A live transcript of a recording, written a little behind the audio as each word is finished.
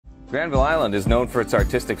Granville Island is known for its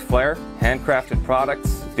artistic flair, handcrafted products,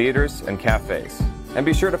 theaters, and cafes. And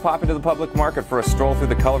be sure to pop into the public market for a stroll through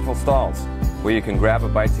the colorful stalls, where you can grab a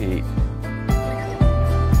bite to eat.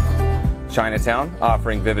 Chinatown,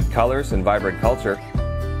 offering vivid colors and vibrant culture.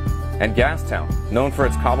 And Gastown, known for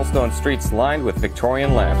its cobblestone streets lined with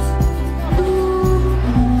Victorian lamps.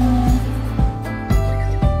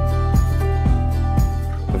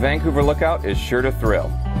 The Vancouver Lookout is sure to thrill.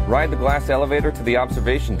 Ride the glass elevator to the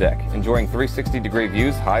observation deck, enjoying 360-degree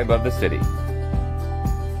views high above the city.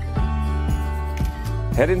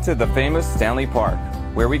 Head into the famous Stanley Park,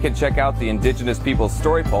 where we can check out the Indigenous people's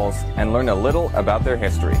story poles and learn a little about their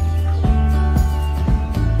history.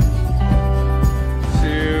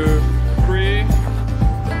 2, 3.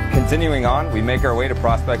 Continuing on, we make our way to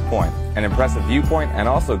Prospect Point, an impressive viewpoint and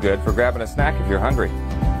also good for grabbing a snack if you're hungry.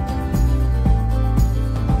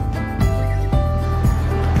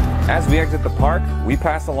 As we exit the park, we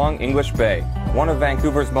pass along English Bay, one of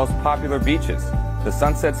Vancouver's most popular beaches. The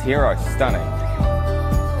sunsets here are stunning.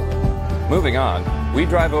 Moving on, we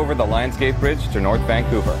drive over the Lionsgate Bridge to North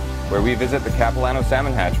Vancouver, where we visit the Capilano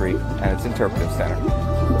Salmon Hatchery and its interpretive center.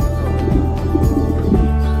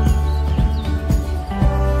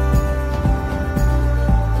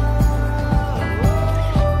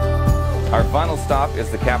 Our final stop is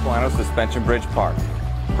the Capilano Suspension Bridge Park.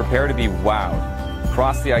 Prepare to be wowed.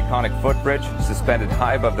 Cross the iconic footbridge, suspended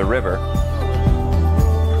high above the river.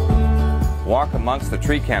 Walk amongst the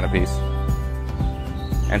tree canopies.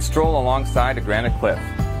 And stroll alongside a granite cliff.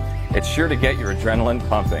 It's sure to get your adrenaline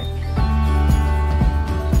pumping.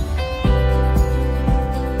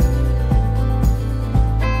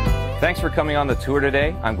 Thanks for coming on the tour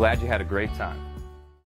today. I'm glad you had a great time.